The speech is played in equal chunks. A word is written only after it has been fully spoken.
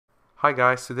Hi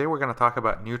guys, today we're going to talk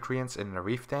about nutrients in the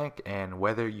reef tank and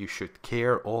whether you should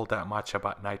care all that much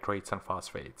about nitrates and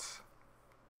phosphates.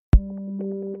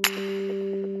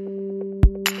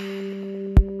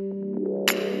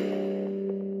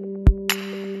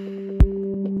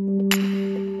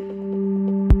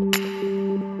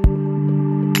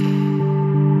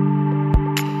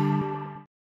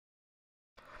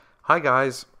 Hi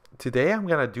guys, today I'm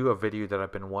going to do a video that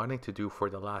I've been wanting to do for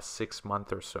the last 6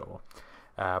 months or so.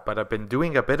 But I've been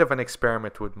doing a bit of an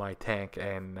experiment with my tank,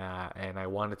 and I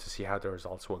wanted to see how the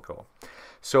results will go.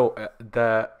 So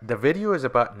the video is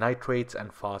about nitrates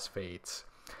and phosphates,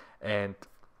 and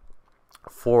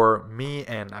for me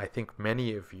and I think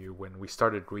many of you, when we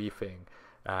started reefing,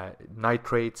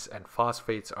 nitrates and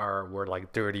phosphates were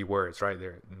like dirty words, right?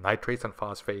 Nitrates and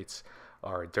phosphates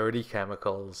are dirty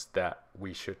chemicals that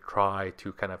we should try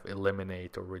to kind of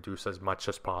eliminate or reduce as much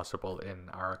as possible in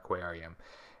our aquarium.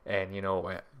 And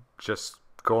just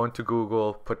go into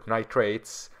Google, put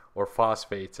nitrates or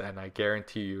phosphates, and I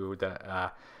guarantee you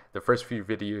that the first few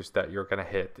videos that you're gonna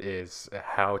hit is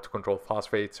how to control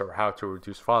phosphates or how to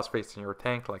reduce phosphates in your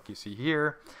tank, like you see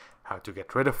here, how to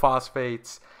get rid of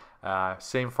phosphates.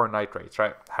 Same for nitrates,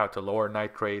 right? How to lower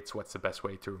nitrates, what's the best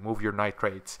way to remove your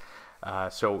nitrates.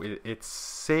 So it's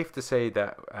safe to say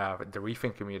that the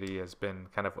reefing community has been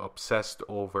kind of obsessed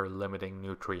over limiting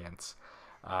nutrients.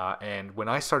 And when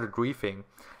I started reefing,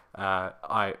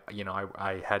 I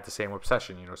had the same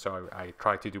obsession, so I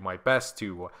tried to do my best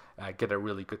to get a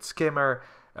really good skimmer,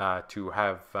 to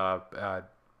have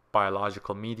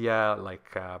biological media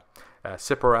like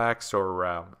Cyperax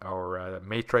or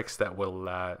Matrix that will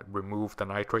remove the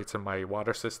nitrates in my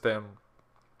water system.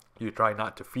 You try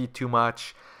not to feed too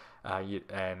much.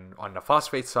 And on the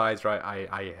phosphate side, right,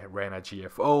 I ran a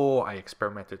GFO. I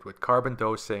experimented with carbon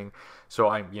dosing. So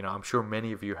I'm sure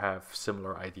many of you have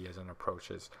similar ideas and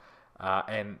approaches.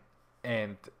 And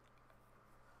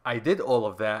I did all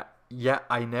of that. Yet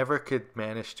I never could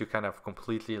manage to kind of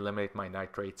completely eliminate my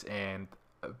nitrates, and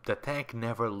the tank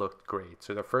never looked great.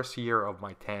 So the first year of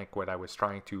my tank, when I was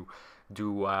trying to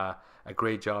do a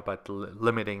great job at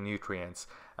limiting nutrients,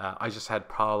 I just had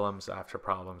problems after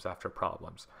problems after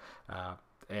problems,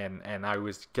 and I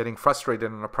was getting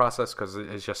frustrated in the process because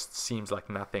it just seems like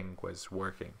nothing was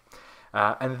working.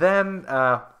 And then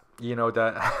the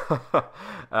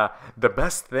the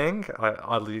best thing,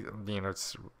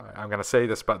 I'm gonna say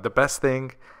this, but the best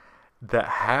thing that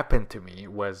happened to me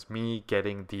was me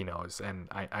getting dinos. And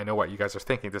I know what you guys are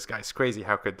thinking, this guy's crazy,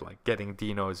 how could like getting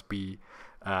dinos be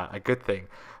a good thing?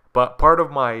 But part of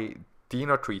my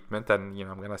dino treatment, and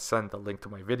I'm gonna send a link to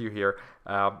my video here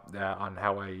on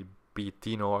how I beat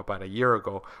dino about a year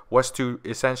ago, was to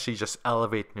essentially just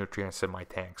elevate nutrients in my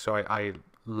tank. So I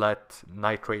let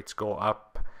nitrates go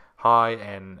up high,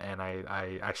 and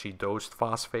I actually dosed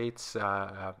phosphates,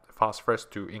 phosphorus,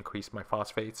 to increase my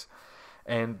phosphates.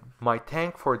 And my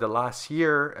tank for the last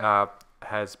year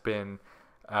has been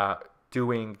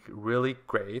doing really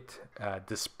great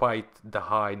despite the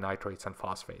high nitrates and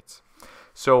phosphates.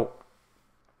 So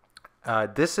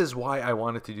this is why I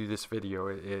wanted to do this video,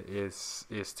 is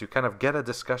to kind of get a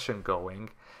discussion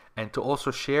going, and to also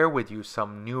share with you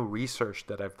some new research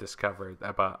that I've discovered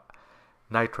about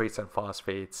nitrates and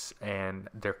phosphates and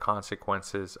their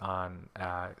consequences on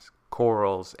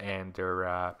corals and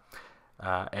their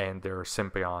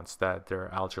symbionts, their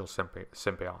algal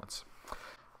symbionts.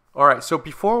 All right, so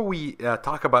before we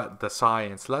talk about the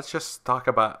science, let's just talk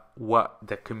about what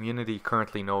the community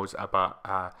currently knows about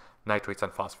nitrates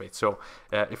and phosphates. So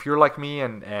if you're like me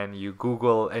and you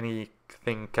Google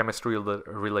anything chemistry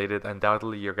related,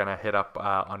 undoubtedly you're gonna hit up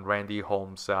on Randy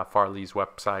Holmes Farley's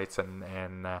websites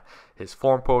and his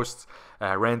forum posts.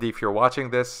 Randy, if you're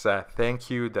watching this, thank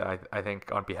you. I think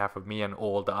on behalf of me and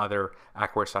all the other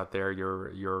aquarists out there,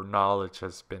 your knowledge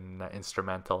has been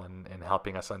instrumental in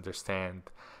helping us understand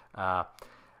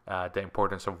the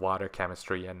importance of water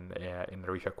chemistry in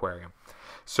the reef aquarium.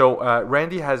 So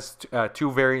Randy has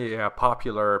two very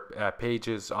popular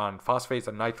pages on phosphates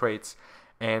and nitrates,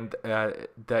 and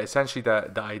essentially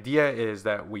the idea is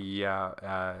that we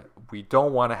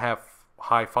don't want to have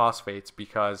high phosphates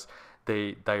because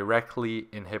they directly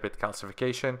inhibit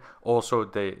calcification. Also,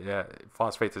 the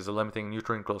phosphate is a limiting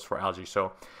nutrient growth for algae.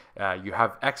 So you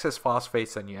have excess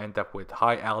phosphates and you end up with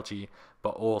high algae,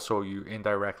 but also you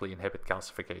indirectly inhibit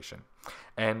calcification.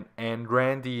 And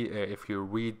Randy, if you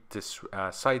read this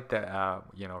site, that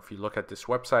if you look at this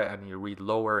website and you read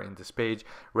lower in this page,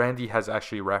 Randy has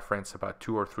actually referenced about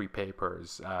 2 or 3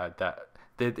 papers that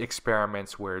did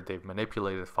experiments where they've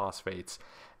manipulated phosphates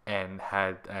and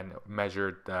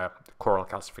measured coral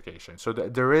calcification. So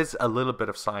there is a little bit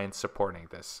of science supporting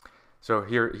this. So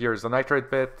here's the nitrate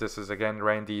bit. This is again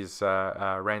Randy's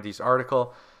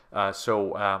article.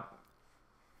 High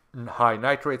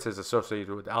nitrates is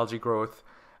associated with algae growth,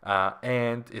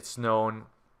 and it's known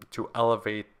to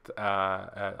elevated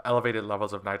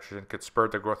levels of nitrogen could spur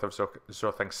the growth of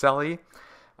zooxanthellae,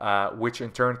 which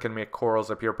in turn can make corals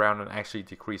appear brown and actually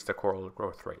decrease the coral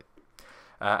growth rate.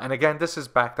 And again, this is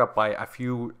backed up by a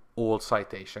few old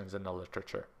citations in the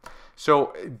literature.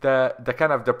 So the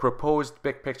kind of the proposed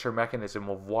big picture mechanism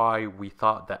of why we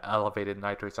thought that elevated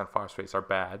nitrates and phosphates are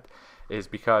bad is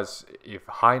because if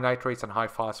high nitrates and high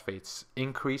phosphates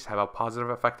have a positive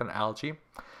effect on algae.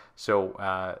 So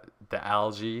the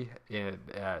algae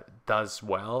does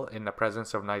well in the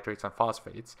presence of nitrates and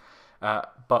phosphates.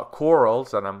 But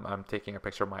corals, and I'm taking a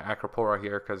picture of my acropora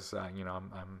here because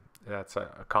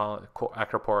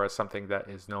acropora is something that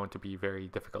is known to be very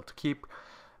difficult to keep.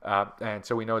 And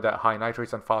so we know that high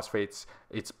nitrates and phosphates,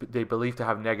 they believe to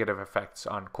have negative effects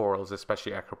on corals,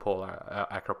 especially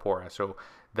acropora. So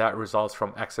that results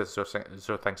from excess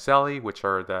zooxanthellae, which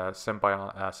are the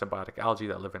symbiotic algae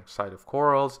that live inside of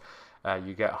corals.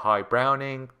 You get high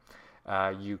browning,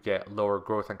 you get lower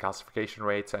growth and calcification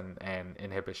rates, and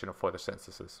inhibition of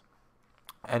photosynthesis.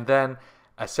 And then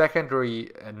a secondary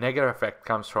negative effect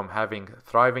comes from having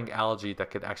thriving algae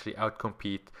that could actually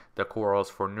outcompete the corals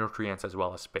for nutrients as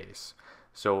well as space.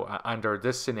 So under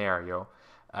this scenario,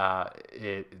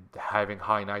 having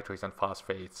high nitrates and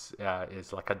phosphates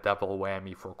is like a double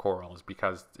whammy for corals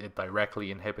because it directly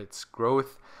inhibits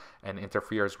growth and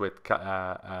interferes with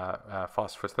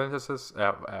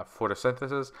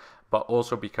photosynthesis, but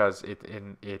also because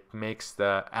it makes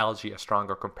the algae a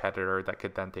stronger competitor that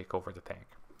could then take over the tank.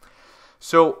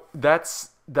 So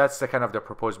that's the kind of the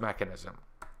proposed mechanism.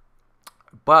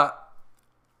 But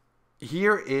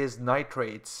here is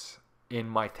nitrates in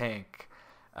my tank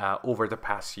over the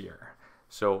past year.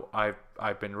 So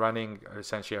I've been running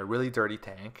essentially a really dirty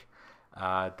tank.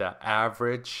 The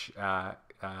average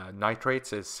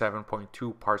nitrates is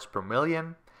 7.2 parts per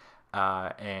million,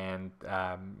 and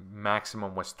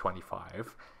maximum was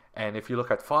 25. And if you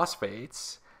look at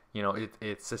phosphates,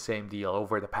 it's the same deal.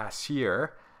 Over the past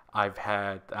year, I've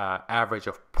had average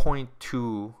of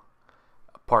 0.2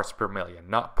 parts per million,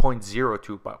 not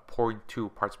 0.02, but 0.2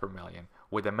 parts per million,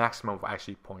 with a maximum of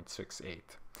actually 0.68.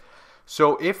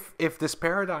 So if this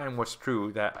paradigm was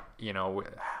true, that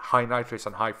high nitrates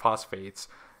and high phosphates,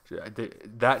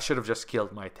 that should have just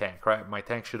killed my tank, right? My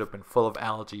tank should have been full of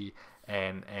algae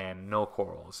and no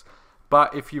corals.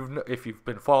 But if you've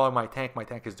been following my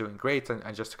tank is doing great.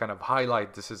 And just to kind of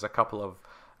highlight, this is a couple of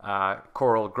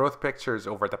coral growth pictures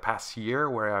over the past year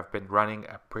where I've been running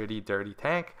a pretty dirty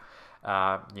tank.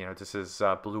 This is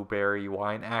blueberry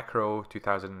wine acro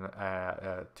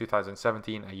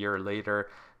 2017. A year later,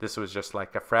 this was just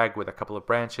like a frag with a couple of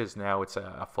branches. Now it's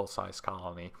a full-size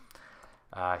colony.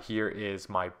 Here is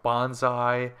my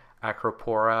bonsai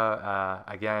acropora.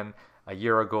 Again, a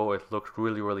year ago it looked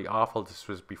really awful. This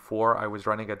was before I was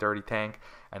running a dirty tank,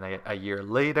 and a year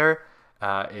later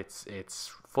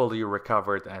it's fully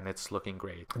recovered and it's looking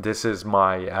great. This is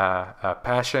my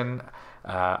passion.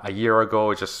 A year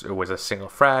ago it was a single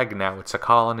frag. Now it's a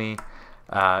colony.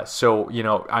 So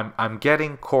I'm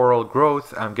getting coral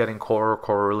growth, I'm getting coral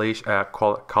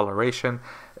coloration,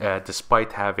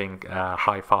 despite having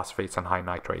high phosphates and high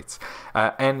nitrates.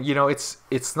 And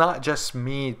it's not just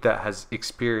me that has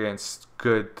experienced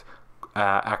good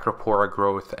acropora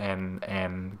growth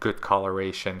and good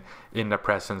coloration in the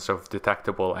presence of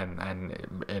detectable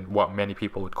and what many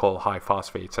people would call high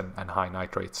phosphates and high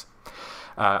nitrates.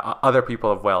 Other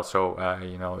people have well. So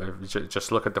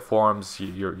just look at the forums.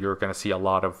 You're going to see a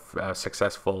lot of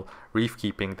successful reef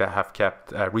keepers that have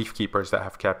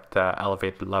kept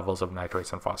elevated levels of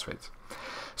nitrates and phosphates.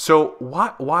 So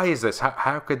why is this?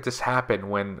 How could this happen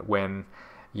when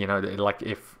like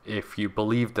if you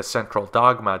believe the central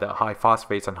dogma that high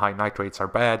phosphates and high nitrates are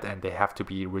bad and they have to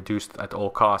be reduced at all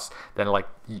costs, then like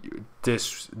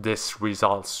this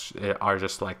results are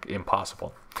just like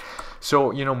impossible.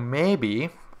 So maybe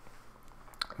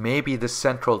the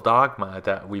central dogma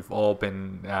that we've all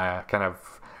been kind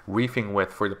of reefing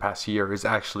with for the past year is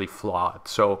actually flawed.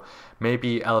 So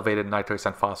maybe elevated nitrates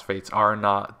and phosphates are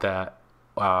not going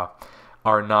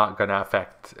to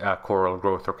affect coral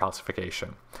growth or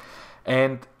calcification.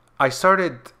 And I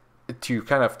started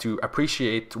to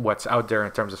appreciate what's out there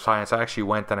in terms of science. I actually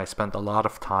went and I spent a lot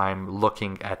of time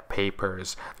looking at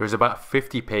papers. There's about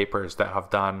 50 papers that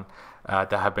have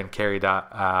been carried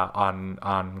out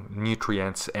on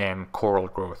nutrients and coral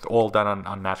growth, all done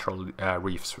on natural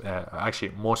reefs.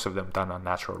 Actually, most of them done on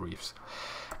natural reefs.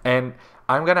 And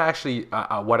I'm going to actually,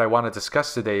 what I want to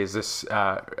discuss today is this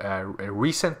a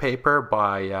recent paper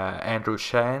by Andrew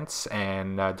Shantz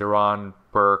and Duran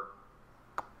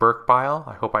Burkbile.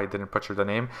 I hope I didn't butcher the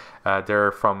name.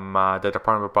 They're from the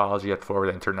Department of Biology at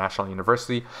Florida International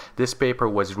University. This paper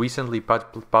was recently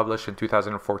published in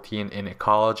 2014 in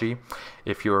Ecology.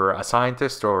 If you're a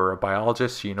scientist or a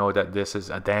biologist, you know that this is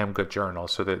a damn good journal.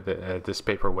 So this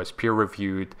paper was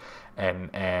peer-reviewed and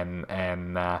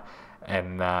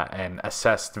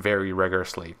assessed very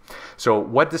rigorously. So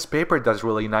what this paper does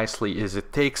really nicely is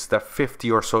it takes the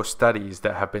 50 or so studies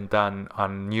that have been done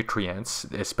on nutrients,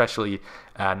 especially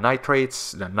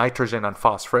nitrates, nitrogen, and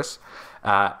phosphorus,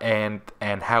 and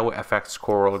how it affects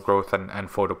coral growth and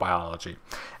photobiology.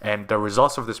 And the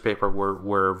results of this paper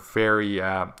were very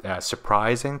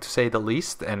surprising, to say the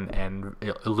least, and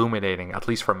illuminating, at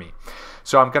least for me.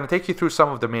 So I'm going to take you through some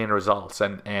of the main results,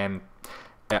 and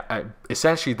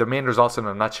essentially the main results in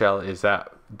a nutshell is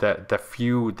that the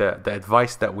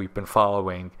advice that we've been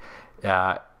following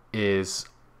is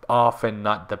often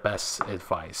not the best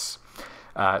advice.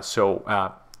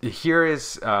 Here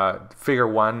is figure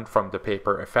 1 from the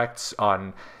paper: effects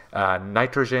on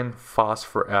nitrogen,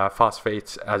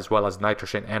 phosphates, as well as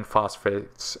nitrogen and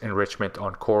phosphates enrichment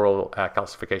on coral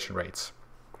calcification rates.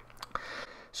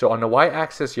 So on the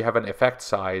y-axis, you have an effect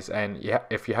size, and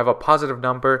if you have a positive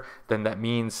number, then that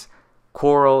means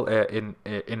coral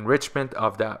enrichment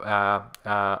of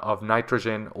of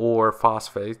nitrogen or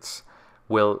phosphates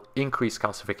will increase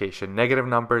calcification. Negative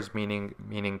numbers meaning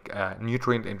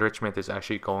nutrient enrichment is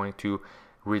actually going to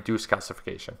reduce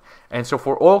calcification. And so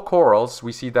for all corals,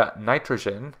 we see that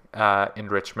nitrogen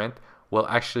enrichment will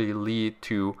actually lead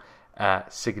to a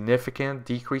significant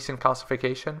decrease in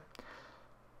calcification.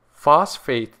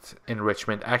 Phosphate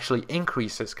enrichment actually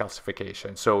increases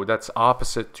calcification. So that's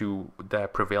opposite to the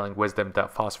prevailing wisdom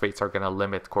that phosphates are going to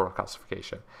limit coral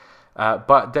calcification.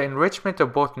 But the enrichment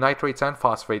of both nitrates and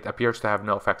phosphate appears to have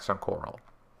no effects on coral.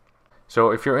 So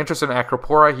if you're interested in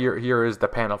Acropora, here is the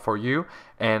panel for you.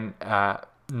 And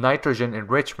nitrogen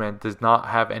enrichment does not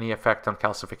have any effect on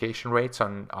calcification rates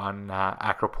on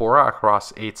Acropora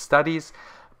across 8 studies,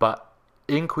 but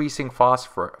increasing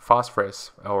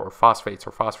phosphorus or phosphates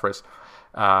or phosphorus,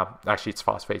 actually it's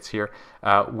phosphates here,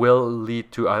 will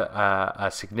lead to a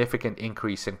significant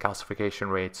increase in calcification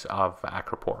rates of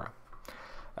Acropora.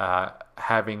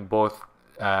 Having both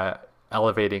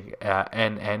elevating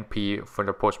N and P for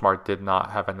the postmark did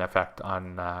not have an effect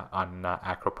on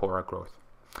Acropora growth.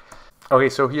 Okay,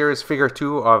 so here is figure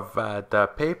 2 of the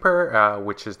paper,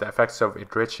 which is the effects of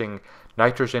enriching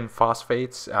nitrogen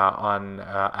phosphates on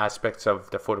aspects of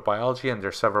the photobiology, and there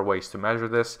are several ways to measure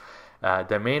this.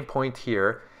 The main point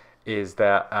here is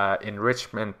that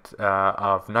enrichment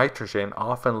of nitrogen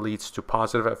often leads to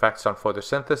positive effects on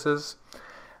photosynthesis.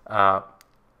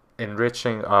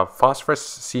 Enriching of phosphorus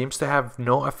seems to have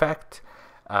no effect,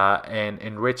 and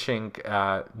enriching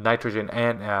nitrogen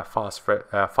and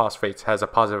phosphates has a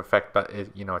positive effect, but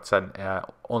it's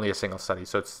only a single study,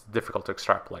 so it's difficult to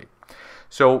extrapolate.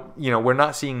 So we're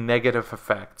not seeing negative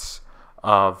effects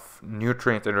of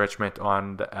nutrient enrichment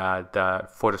on the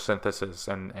photosynthesis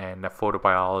and the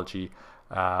photobiology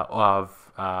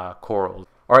of coral.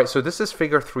 All right, so this is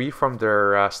figure 3 from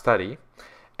their study,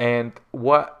 and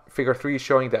what figure 3 is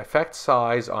showing the effect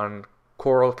size on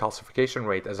coral calcification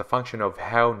rate as a function of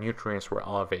how nutrients were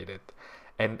elevated.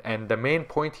 And the main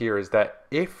point here is that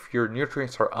if your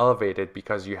nutrients are elevated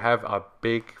because you have a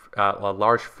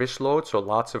large fish load, so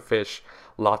lots of fish,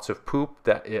 lots of poop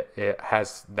that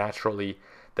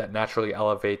naturally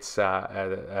elevates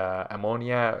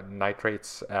ammonia,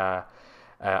 nitrates,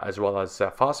 as well as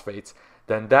phosphates,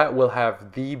 then that will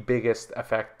have the biggest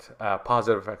effect,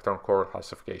 positive effect on coral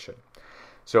calcification.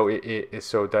 So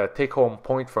so the take-home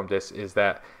point from this is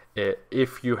that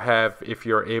if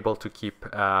you're able to keep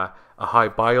a high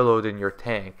bioload in your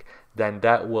tank, then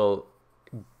that will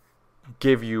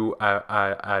give you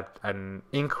an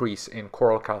increase in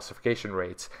coral calcification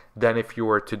rates than if you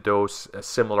were to dose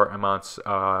similar amounts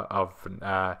of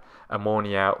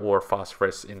ammonia or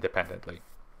phosphorus independently.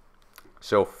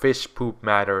 So fish poop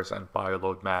matters and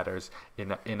bioload matters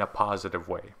in a positive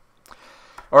way.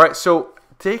 All right, so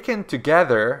taken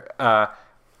together,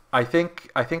 I think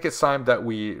it's time that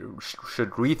we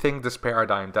should rethink this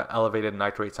paradigm that elevated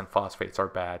nitrates and phosphates are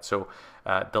bad. So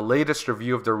the latest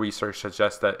review of the research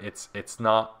suggests that it's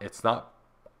not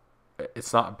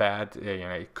bad.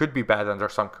 It could be bad under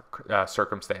some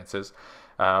circumstances,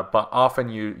 but often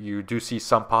you do see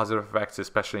some positive effects,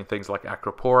 especially in things like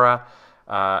Acropora,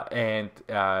 and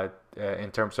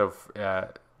in terms of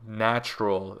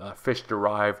natural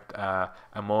fish-derived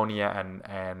ammonia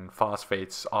and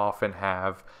phosphates often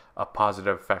have a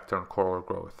positive effect on coral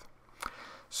growth.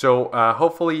 So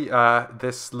hopefully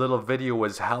this little video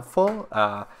was helpful.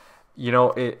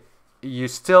 You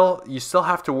still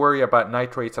have to worry about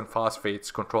nitrates and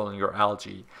phosphates controlling your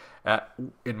algae.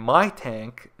 In my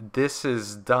tank, this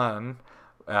is done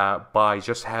by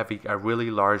just having a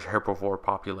really large herbivore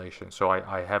population. So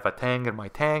I have a tang in my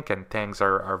tank, and tangs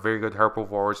are very good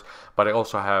herbivores, but I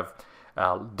also have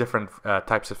different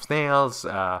types of snails,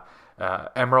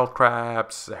 emerald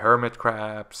crabs, hermit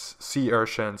crabs, sea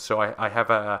urchins. So I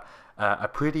have a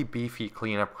pretty beefy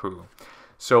cleanup crew.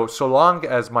 So long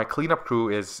as my cleanup crew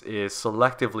is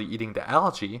selectively eating the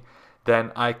algae,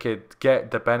 then I could get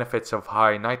the benefits of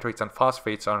high nitrates and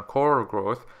phosphates on coral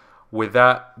growth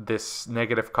without this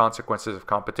negative consequences of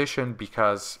competition,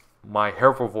 because my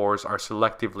herbivores are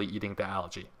selectively eating the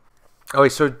algae. Okay,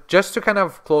 so just to kind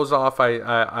of close off,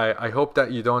 I hope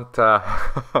that you don't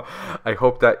I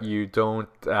hope that you don't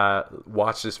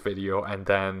watch this video and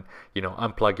then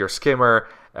unplug your skimmer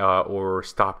or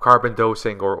stop carbon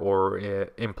dosing or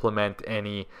implement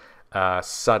any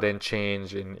sudden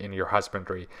change in your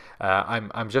husbandry.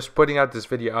 I'm just putting out this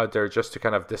video out there just to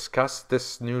kind of discuss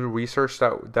this new research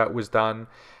that was done,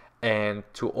 and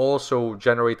to also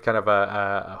generate kind of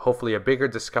a hopefully a bigger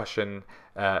discussion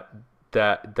that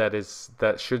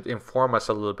should inform us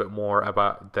a little bit more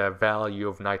about the value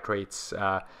of nitrates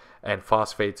and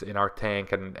phosphates in our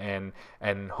tank,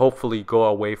 and hopefully go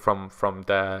away from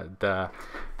the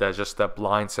just the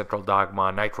blind central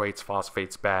dogma: nitrates,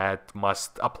 phosphates bad,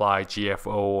 must apply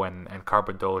GFO and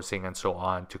carbon dosing and so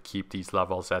on to keep these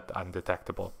levels at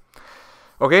undetectable.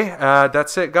 Okay,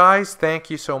 that's it, guys.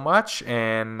 Thank you so much,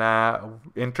 and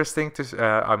interesting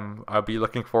to. I'll be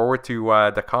looking forward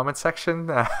to the comment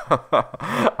section.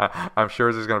 I'm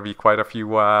sure there's going to be quite a few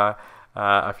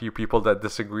people that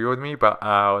disagree with me, but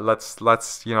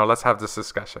let's have this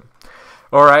discussion.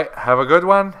 All right, have a good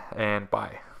one, and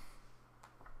bye.